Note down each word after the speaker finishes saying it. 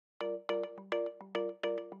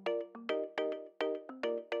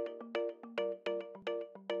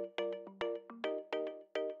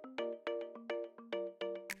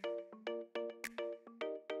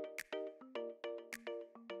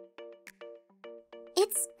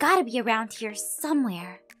It's gotta be around here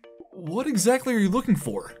somewhere. What exactly are you looking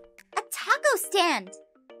for? A taco stand!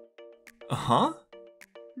 Uh-huh?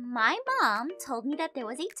 My mom told me that there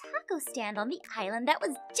was a taco stand on the island that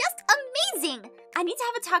was just amazing! I need to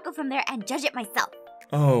have a taco from there and judge it myself.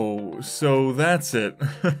 Oh, so that's it.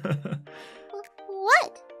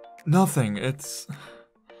 What? Nothing,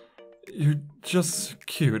 you're just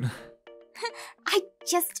cute. I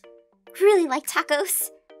just really like tacos.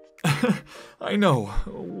 I know,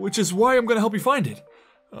 which is why I'm gonna help you find it.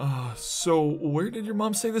 So where did your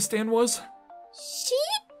mom say the stand was? She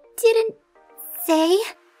didn't say.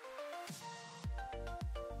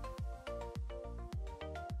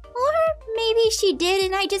 Or maybe she did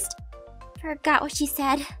and I just forgot what she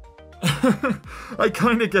said. I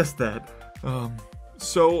kinda guessed that.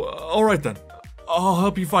 So, alright then. I'll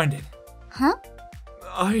help you find it. Huh?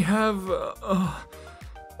 I have,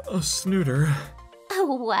 a snooter. A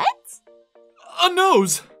what? A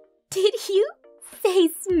nose! Did you say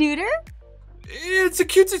snooter? It's a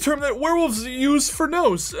cutesy term that werewolves use for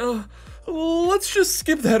nose. Let's just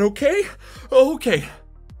skip that, okay? Okay.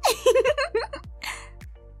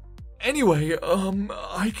 Anyway,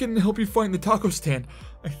 I can help you find the taco stand,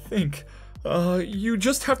 I think. You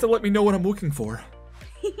just have to let me know what I'm looking for.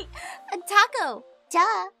 A taco.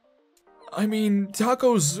 Duh. I mean,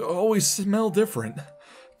 tacos always smell different.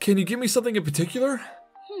 Can you give me something in particular?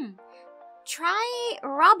 Try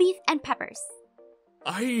raw beef and peppers.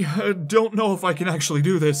 I don't know if I can actually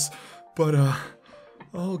do this, but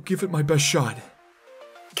I'll give it my best shot.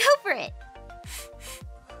 Go for it.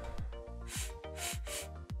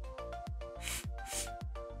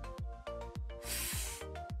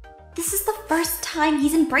 This is the first time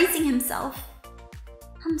he's embracing himself.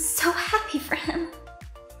 I'm so happy for him.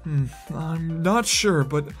 I'm not sure,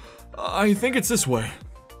 but I think it's this way.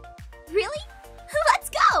 Really? Let's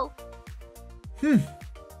go!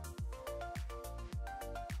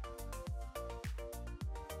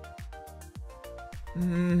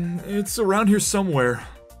 It's around here somewhere.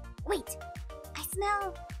 Wait, I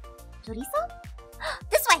smell chorizo?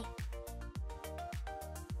 This way!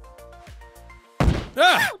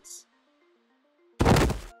 Ah! Ouch!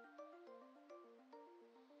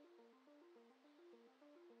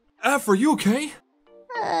 Af, are you okay?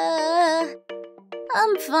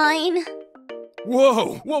 I'm fine.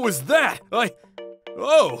 Whoa, what was that?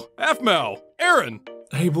 Oh, Afmal, Aaron!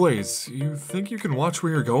 Hey Blaze, you think you can watch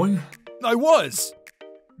where you're going? I was!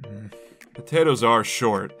 Potatoes are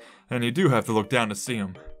short, and you do have to look down to see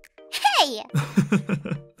them. Hey!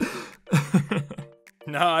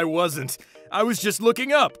 Nah, I wasn't. I was just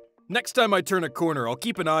looking up. Next time I turn a corner, I'll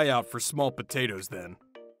keep an eye out for small potatoes then.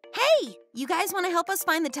 Hey, you guys want to help us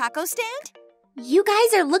find the taco stand? You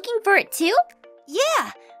guys are looking for it too?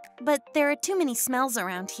 Yeah, but there are too many smells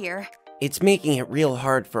around here. It's making it real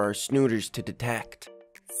hard for our snooters to detect.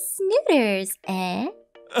 Snooters, eh?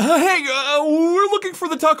 Hey, we're looking for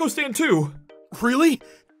the taco stand too. Really?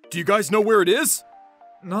 Do you guys know where it is?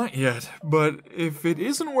 Not yet, but if it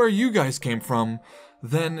isn't where you guys came from,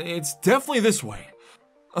 then it's definitely this way.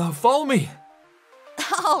 Follow me.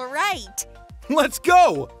 All right. Let's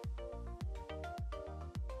go!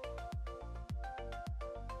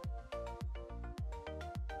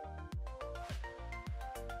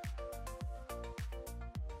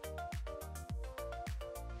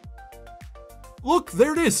 Look,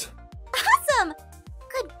 there it is. Awesome!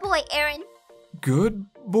 Good boy, Aaron. Good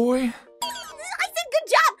boy? I said good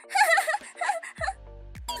job!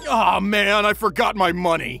 Aw, man, I forgot my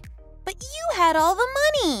money. But you had all the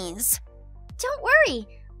monies. Don't worry.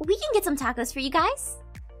 We can get some tacos for you guys.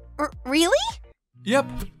 Really? Yep.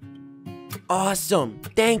 Awesome.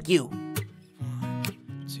 Thank you.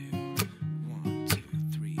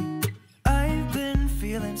 I've been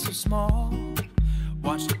feeling so small.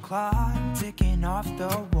 Watch the clock ticking off the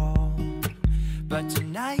wall. But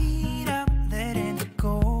tonight I'm letting it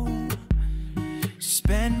go.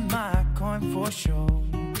 Spend my coin for sure.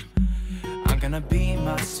 I'm gonna be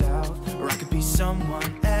myself, or I could be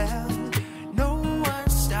someone else. No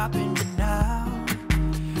one's stopping me now.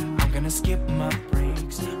 I'm gonna skip my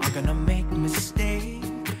breaks. I'm gonna make mistakes.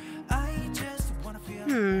 I just wanna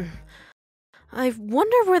feel. I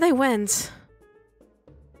wonder where they went.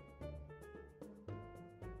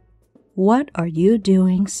 What are you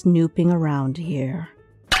doing snooping around here?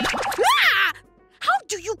 Ah! How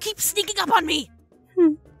do you keep sneaking up on me?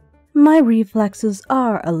 My reflexes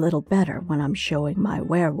are a little better when I'm showing my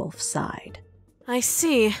werewolf side. I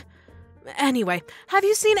see. Anyway, have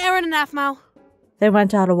you seen Aaron and Afmal? They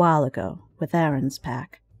went out a while ago with Aaron's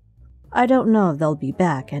pack. I don't know if they'll be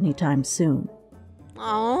back anytime soon.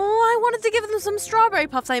 Oh, I wanted to give them some strawberry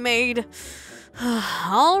puffs I made.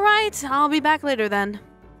 Alright, I'll be back later then.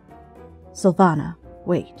 Sylvanna,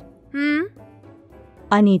 wait.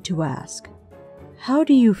 I need to ask. How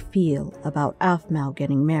do you feel about Aphmau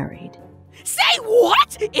getting married? Say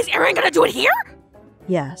what? Is Aaron gonna do it here?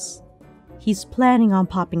 Yes. He's planning on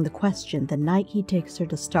popping the question the night he takes her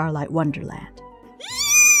to Starlight Wonderland.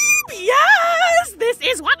 Yes! This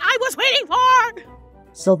is what I was waiting for!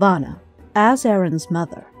 Sylvanna, as Aaron's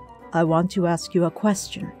mother, I want to ask you a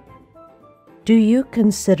question. Do you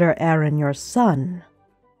consider Aaron your son?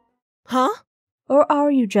 Huh? Or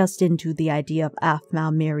are you just into the idea of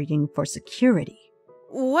Aphmau marrying for security?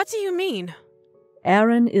 What do you mean?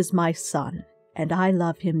 Aaron is my son, and I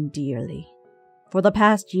love him dearly. For the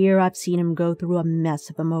past year, I've seen him go through a mess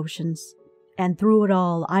of emotions, and through it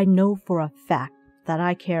all, I know for a fact that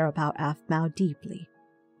I care about Aphmau deeply.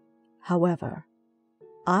 However,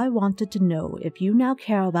 I wanted to know if you now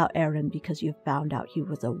care about Aaron because you found out he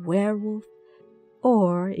was a werewolf,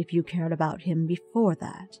 or if you cared about him before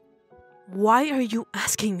that. Why are you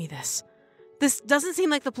asking me this? This doesn't seem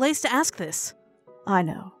like the place to ask this. I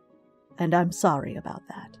know, and I'm sorry about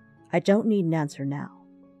that. I don't need an answer now.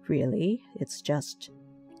 Really, it's just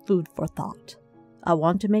food for thought. I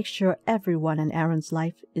want to make sure everyone in Aaron's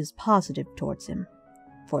life is positive towards him,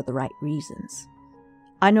 for the right reasons.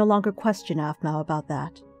 I no longer question Aphmau about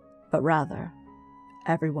that, but rather,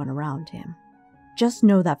 everyone around him. Just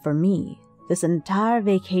know that for me, this entire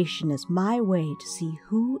vacation is my way to see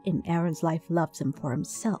who in Aaron's life loves him for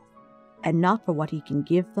himself, and not for what he can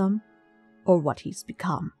give them, or what he's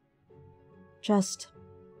become. Just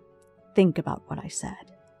think about what I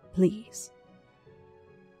said, please.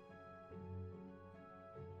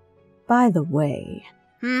 By the way...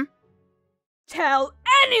 Tell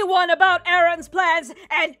anyone about Aaron's plans,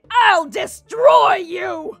 and I'll destroy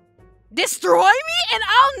you! Destroy me, and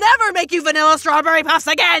I'll never make you vanilla strawberry puffs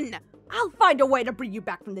again! I'll find a way to bring you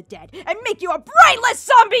back from the dead, and make you a brainless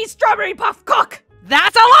zombie strawberry puff cook!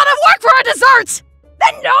 That's a lot of work for a dessert!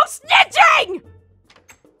 Then no snitching!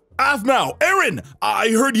 Aphmau! Aaron! I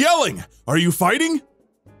heard yelling! Are you fighting?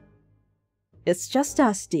 It's just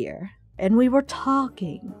us, dear, and we were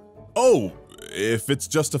talking. Oh, if it's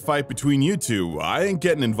just a fight between you two, I ain't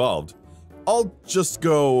getting involved. I'll just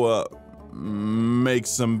go, make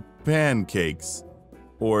some pancakes.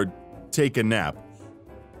 Or take a nap.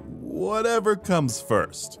 Whatever comes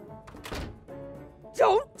first.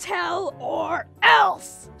 Don't tell or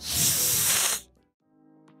else!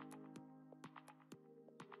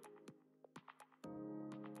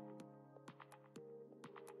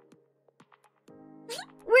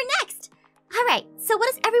 We're next! Alright, so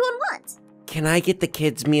what does everyone want? Can I get the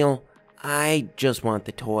kids' meal? I just want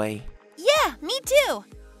the toy. Yeah, me too.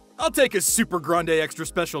 I'll take a super grande extra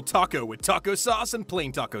special taco with taco sauce and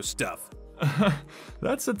plain taco stuff.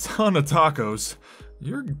 That's a ton of tacos.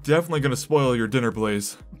 You're definitely gonna spoil your dinner,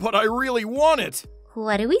 Blaze. But I really want it!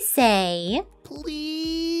 What do we say?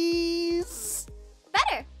 Please?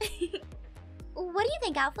 Better! What do you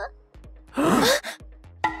think, Alpha?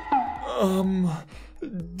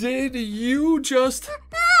 Did you just...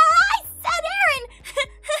 I said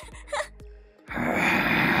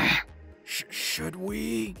Aaron! Should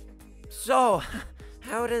we? So,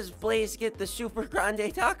 how does Blaze get the super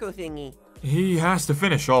grande taco thingy? He has to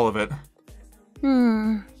finish all of it.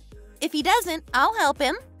 If he doesn't, I'll help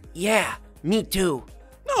him. Yeah, me too.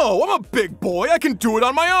 No, I'm a big boy. I can do it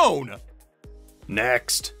on my own.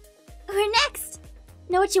 Next. We're next.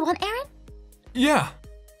 Know what you want, Aaron? Yeah.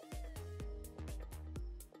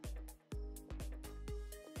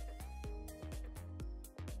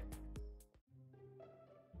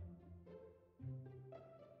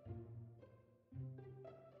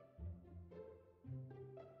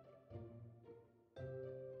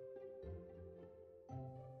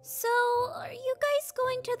 So, are you guys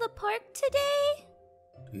going to the park today?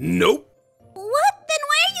 Nope. What? Then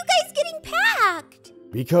why are you guys getting packed?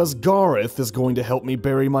 Because Garroth is going to help me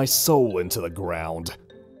bury my soul into the ground.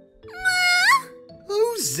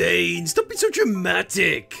 Oh, Zane, stop being so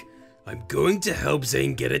dramatic. I'm going to help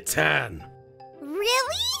Zane get a tan.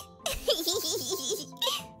 Really?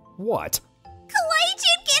 What?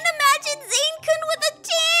 Kawaii-chan can't imagine Zane-kun with a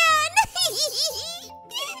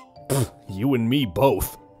tan! You and me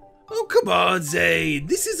both. Oh, come on, Zane.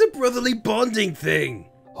 This is a brotherly bonding thing.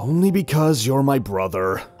 Only because you're my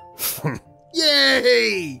brother.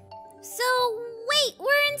 Yay! So, wait,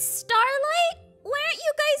 we're in Starlight? Why aren't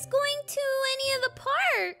you guys going to any of the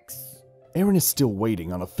parks? Aaron is still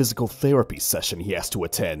waiting on a physical therapy session he has to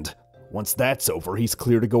attend. Once that's over, he's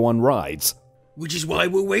clear to go on rides. Which is why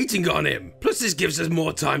we're waiting on him. Plus, this gives us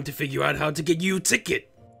more time to figure out how to get you a ticket.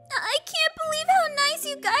 I can't believe how nice nice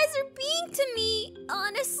you guys are being to me.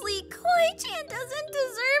 Honestly, Kawaii-chan doesn't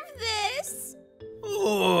deserve this.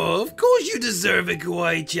 Oh, of course you deserve it,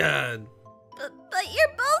 Kawaii-chan. But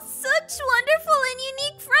you're both such wonderful and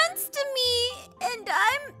unique friends to me, and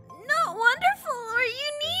I'm not wonderful or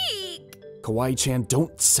unique. Kawaii-chan,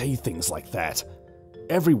 don't say things like that.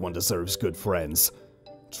 Everyone deserves good friends.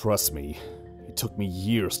 Trust me, it took me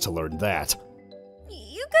years to learn that.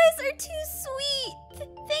 You guys are too sweet.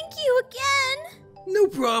 Thank you again. No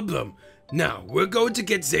problem. Now, we're going to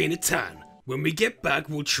get Zane a tan. When we get back,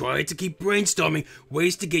 we'll try to keep brainstorming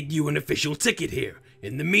ways to get you an official ticket here.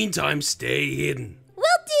 In the meantime, stay hidden. Will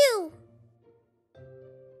do.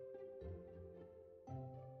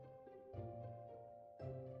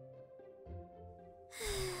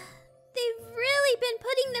 They've really been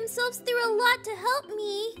putting themselves through a lot to help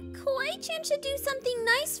me. Kawaii-chan should do something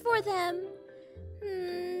nice for them.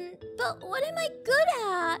 But what am I good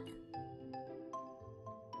at?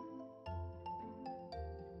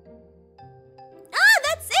 Ah,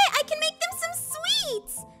 that's it! I can make them some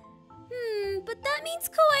sweets! But that means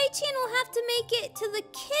Kawaii-chan will have to make it to the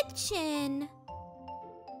kitchen.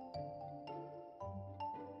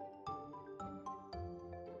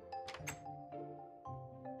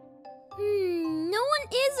 No one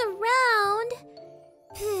is around.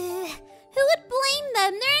 Who would blame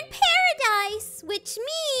them? They're in paradise, which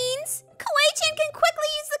means Kawaii-chan can quickly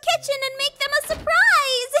use the kitchen and make them a surprise.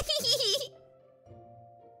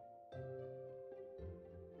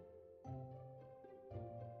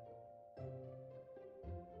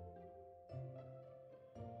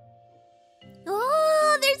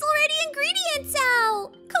 Oh, there's already ingredients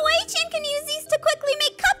out. Kawaii-chan can use these to quickly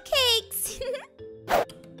make cupcakes.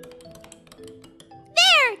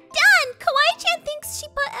 There, done. Kawaii-chan thinks she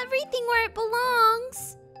put everything where it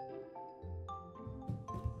belongs.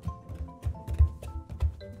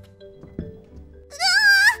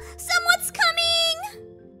 Ah, someone's coming.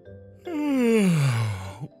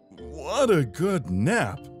 What a good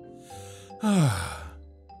nap.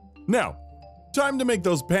 Now, time to make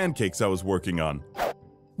those pancakes I was working on.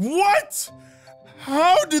 What?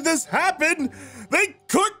 How did this happen? They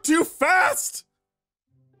cooked too fast!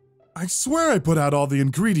 I swear I put out all the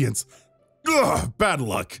ingredients. Ugh, bad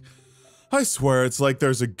luck. I swear it's like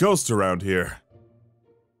there's a ghost around here.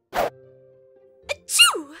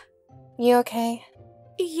 Achoo! You okay?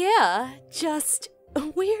 Yeah, just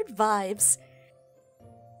weird vibes.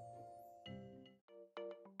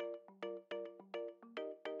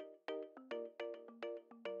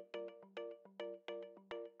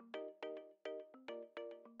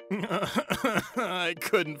 I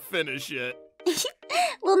couldn't finish it.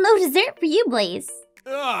 Well, no dessert for you, Blaze.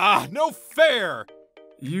 Ah, no fair!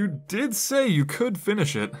 You did say you could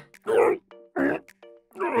finish it.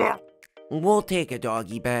 We'll take a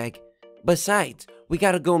doggy bag. Besides, we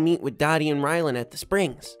gotta go meet with Dottie and Rylan at the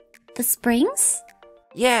springs. The springs?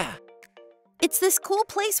 Yeah. It's this cool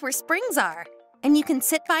place where springs are, and you can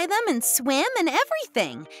sit by them and swim and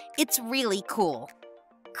everything. It's really cool.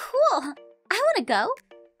 Cool. I want to go.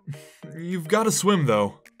 You've got to swim,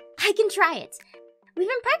 though. I can try it. We've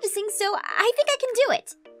been practicing, so I think I can do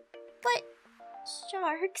it. But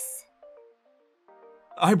sharks...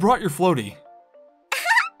 I brought your floaty.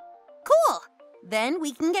 Cool. Then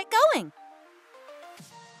we can get going.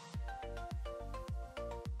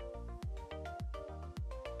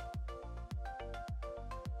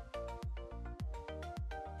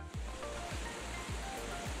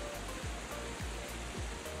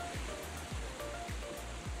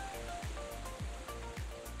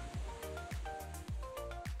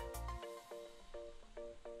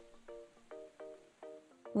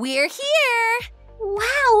 We're here!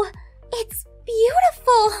 Wow! It's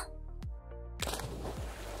beautiful!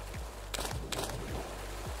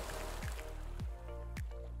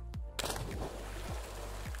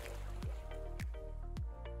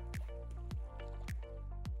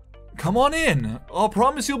 Come on in. I'll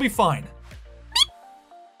promise you'll be fine.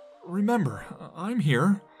 Remember, I'm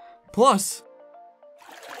here. Plus...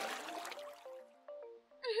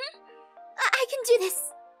 I can do this.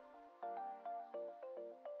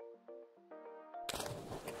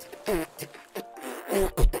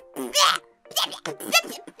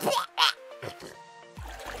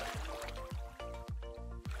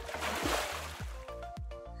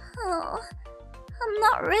 Oh, I'm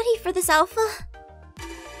not ready for this, Alpha.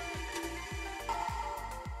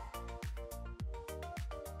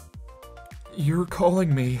 You're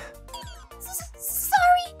calling me.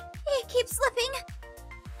 Sorry, it keeps slipping.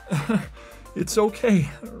 It's okay,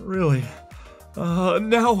 really.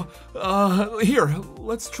 Here,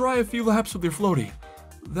 let's try a few laps with your floaty.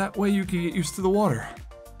 That way you can get used to the water.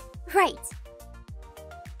 Right.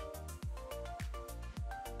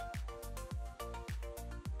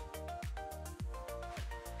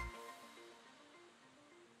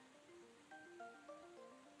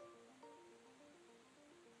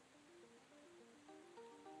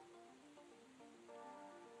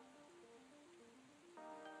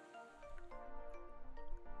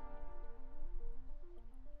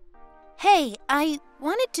 Hey, I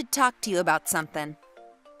wanted to talk to you about something.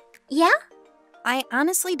 Yeah? I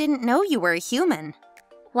honestly didn't know you were a human.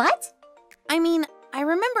 What? I mean, I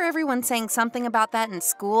remember everyone saying something about that in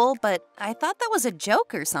school, but I thought that was a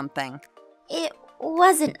joke or something. It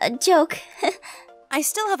wasn't a joke. I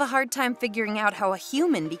still have a hard time figuring out how a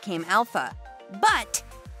human became alpha, but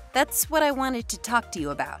that's what I wanted to talk to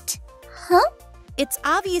you about. Huh? It's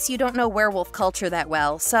obvious you don't know werewolf culture that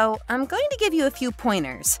well, so I'm going to give you a few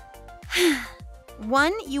pointers.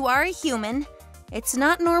 1, you are a human. It's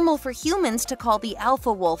not normal for humans to call the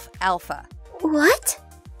alpha wolf alpha. What?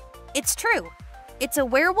 It's true. It's a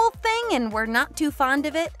werewolf thing and we're not too fond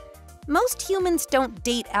of it. Most humans don't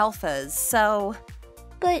date alphas, so...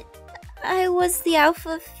 But I was the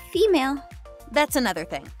alpha female. That's another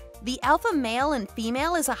thing. The alpha male and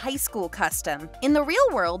female is a high school custom. In the real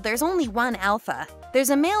world, there's only one alpha.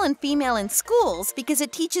 There's a male and female in schools because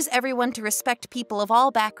it teaches everyone to respect people of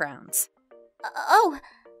all backgrounds. Oh,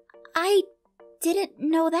 I didn't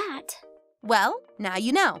know that. Well, now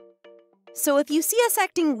you know. So if you see us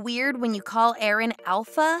acting weird when you call Aaron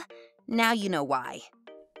alpha, now you know why.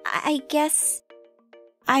 I guess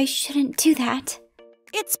I shouldn't do that.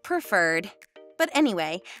 It's preferred. But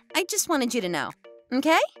anyway, I just wanted you to know,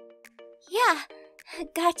 okay? Yeah,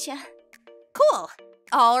 gotcha. Cool.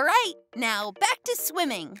 All right, now back to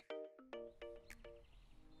swimming.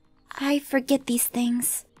 I forget these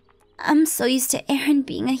things. I'm so used to Aaron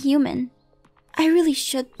being a human. I really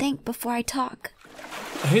should think before I talk.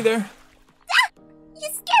 Hey there. Ah! You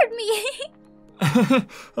scared me!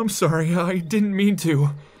 I'm sorry, I didn't mean to.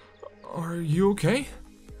 Are you okay?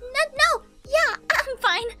 No, yeah, I'm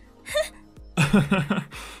fine.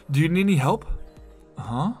 Do you need any help?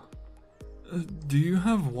 Huh? Do you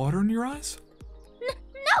have water in your eyes?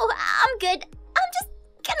 No, I'm good. I'm just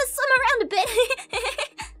gonna swim around a bit.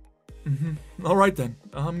 All right then.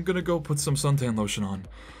 I'm gonna go put some suntan lotion on.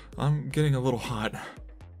 I'm getting a little hot.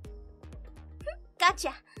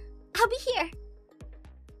 Gotcha. I'll be here.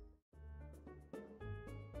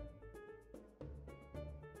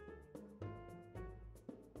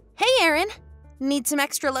 Hey, Aaron. Need some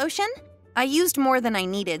extra lotion? I used more than I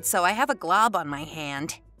needed, so I have a glob on my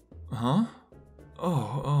hand. Huh?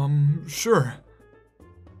 Oh, sure.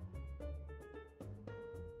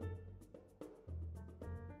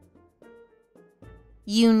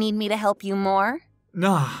 You need me to help you more?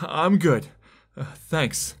 Nah, I'm good.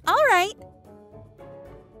 Thanks. All right.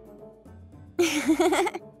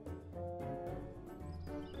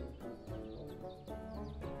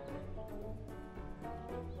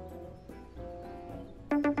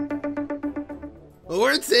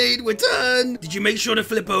 Alright, Zane, we're done. Did you make sure to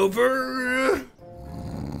flip over?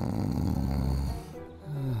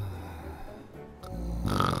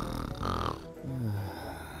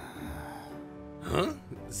 Huh?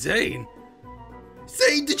 Zane?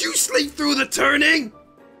 Zane, did you sleep through the turning?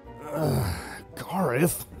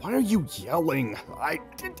 Garroth, why are you yelling?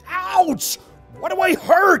 Ouch! What do I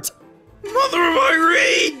hurt? Mother of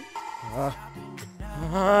Irene!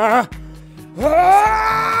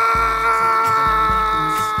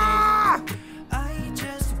 I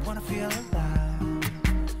just wanna feel alive.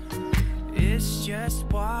 It's just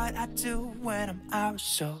what I do when I'm out,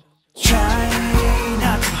 so try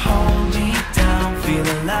not to hold